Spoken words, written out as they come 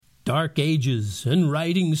Dark Ages and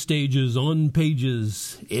Writing Stages on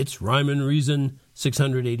Pages. It's Rhyme and Reason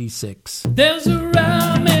 686. There's a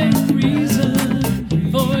rhyme and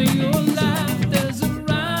reason for your life. There's a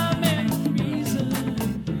rhyme and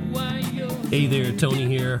reason why you're... Hey there, Tony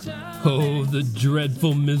here. Oh, the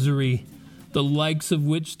dreadful misery, the likes of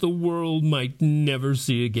which the world might never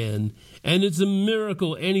see again. And it's a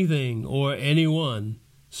miracle anything or anyone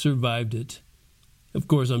survived it. Of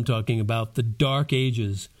course, I'm talking about the Dark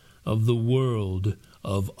Ages of the world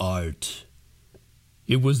of art.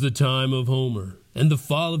 It was the time of Homer and the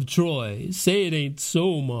fall of Troy. Say it ain't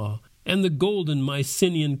so, Ma. And the golden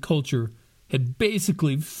Mycenaean culture had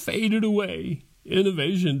basically faded away.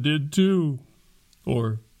 Innovation did too.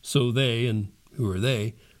 Or so they, and who are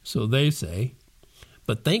they? So they say.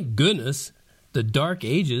 But thank goodness the Dark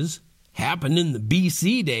Ages happened in the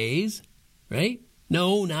BC days, right?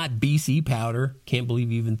 No, not BC powder. Can't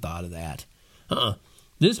believe you even thought of that.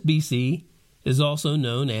 This BC is also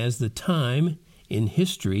known as the time in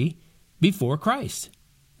history before Christ.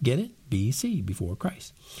 Get it? BC, before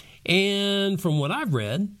Christ. And from what I've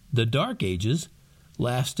read, the Dark Ages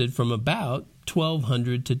lasted from about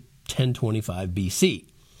 1200 to 1025 BC.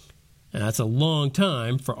 And that's a long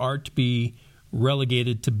time for art to be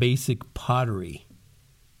relegated to basic pottery.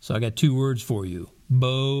 So I got two words for you.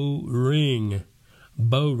 Bow ring.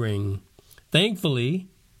 Bow ring. Thankfully,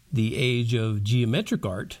 the age of geometric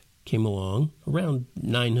art came along around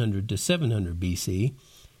 900 to 700 BC.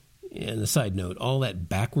 And a side note, all that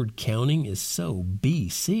backward counting is so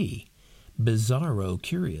BC. Bizarro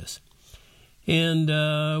curious. And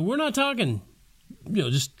we're not talking,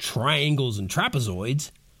 just triangles and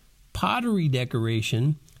trapezoids. Pottery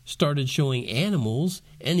decoration started showing animals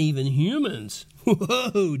and even humans.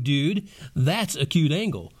 Whoa, dude, that's a cute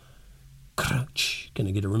angle. Can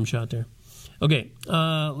I get a rim shot there? Okay,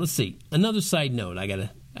 let's see. Another side note I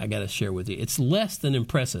gotta share with you. It's less than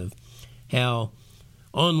impressive how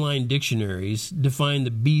online dictionaries define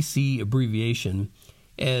the BC abbreviation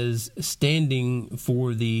as standing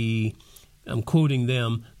for the, I'm quoting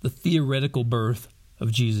them, the theoretical birth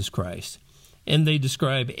of Jesus Christ. And they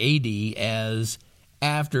describe AD as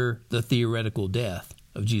after the theoretical death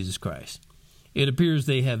of Jesus Christ. It appears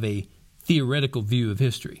they have a theoretical view of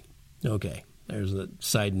history. Okay, there's a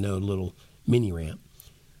side note, little mini rant.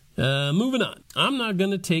 Moving on. I'm not going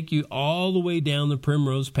to take you all the way down the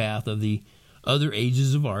primrose path of the other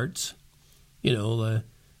ages of arts.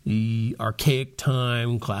 The archaic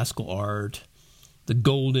time, classical art, the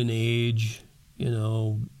golden age,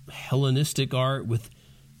 Hellenistic art with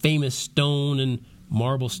famous stone and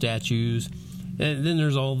marble statues. And then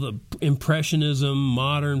there's all the impressionism,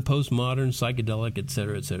 modern, postmodern, psychedelic,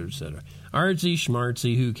 etc., etc., etc. Artsy,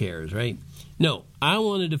 schmartsy, who cares, right? No, I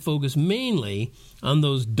wanted to focus mainly on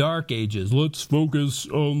those dark ages. Let's focus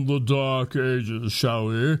on the dark ages, shall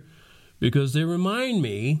we? Because they remind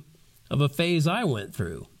me of a phase I went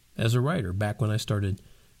through as a writer back when I started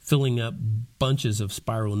filling up bunches of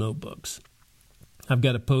spiral notebooks. I've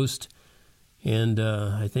got a post and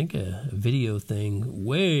I think a video thing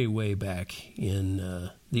way, way back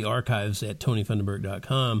in the archives at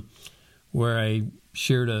TonyFunderburk.com where I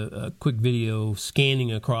shared a quick video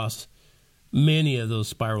scanning across many of those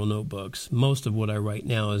spiral notebooks. Most of what I write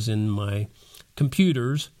now is in my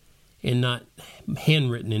computers and not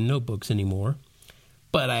handwritten in notebooks anymore.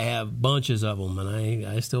 But I have bunches of them, and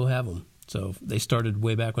I still have them. So they started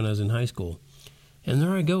way back when I was in high school. And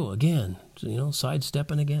there I go again,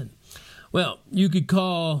 sidestepping again. Well, you could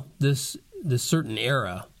call this certain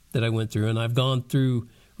era that I went through, and I've gone through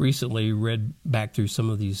recently, read back through some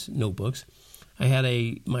of these notebooks. I had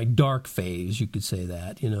my dark phase, you could say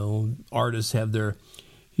that. Artists have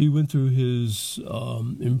he went through his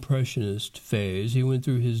impressionist phase, he went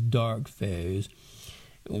through his dark phase,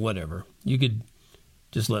 whatever. You could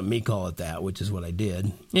just let me call it that, which is what I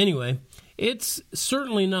did. Anyway, it's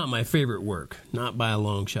certainly not my favorite work, not by a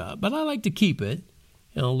long shot, but I like to keep it,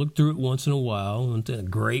 and I'll look through it once in a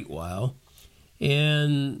great while,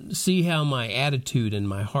 and see how my attitude and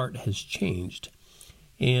my heart has changed.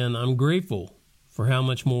 And I'm grateful for how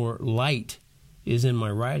much more light is in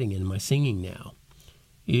my writing and my singing now.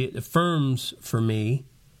 It affirms for me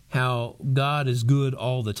how God is good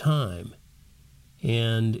all the time,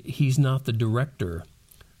 and He's not the director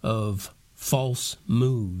of false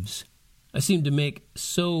moves. I seem to make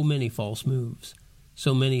so many false moves.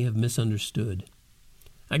 So many have misunderstood.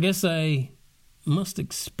 I guess I must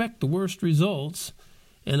expect the worst results,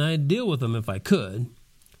 and I'd deal with them if I could.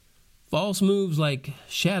 False moves like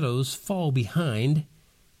shadows fall behind.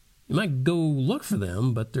 You might go look for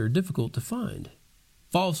them, but they're difficult to find.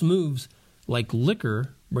 False moves like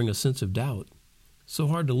liquor bring a sense of doubt. so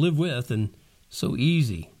hard to live with and so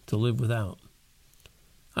easy to live without.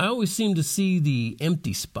 I always seem to see the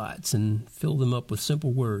empty spots and fill them up with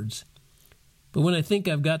simple words. But when I think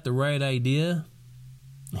I've got the right idea,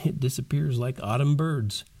 it disappears like autumn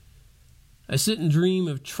birds. I sit and dream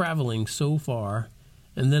of traveling so far,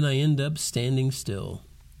 and then I end up standing still.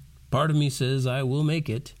 Part of me says I will make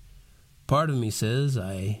it. Part of me says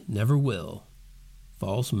I never will.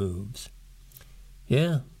 False moves.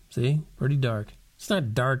 Yeah, see? Pretty dark. It's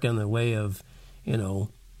not dark in the way of,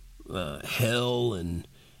 hell and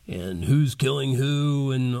who's killing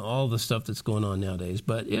who and all the stuff that's going on nowadays.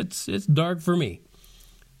 But it's dark for me.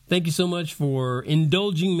 Thank you so much for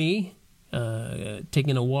indulging me,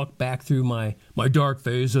 taking a walk back through my dark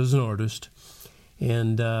phase as an artist.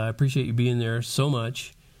 And I appreciate you being there so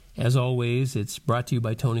much. As always, it's brought to you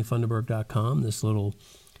by TonyFunderburk.com, this little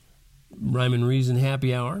Rhyme and Reason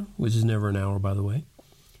happy hour, which is never an hour, by the way.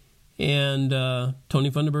 And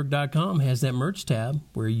TonyFunderburk.com has that merch tab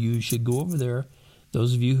where you should go over there.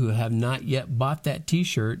 Those of you who have not yet bought that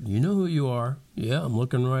T-shirt, you know who you are. Yeah, I'm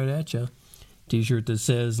looking right at you. T-shirt that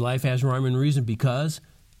says, Life has rhyme and reason because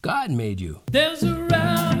God made you. There's a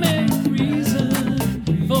rhyme and reason.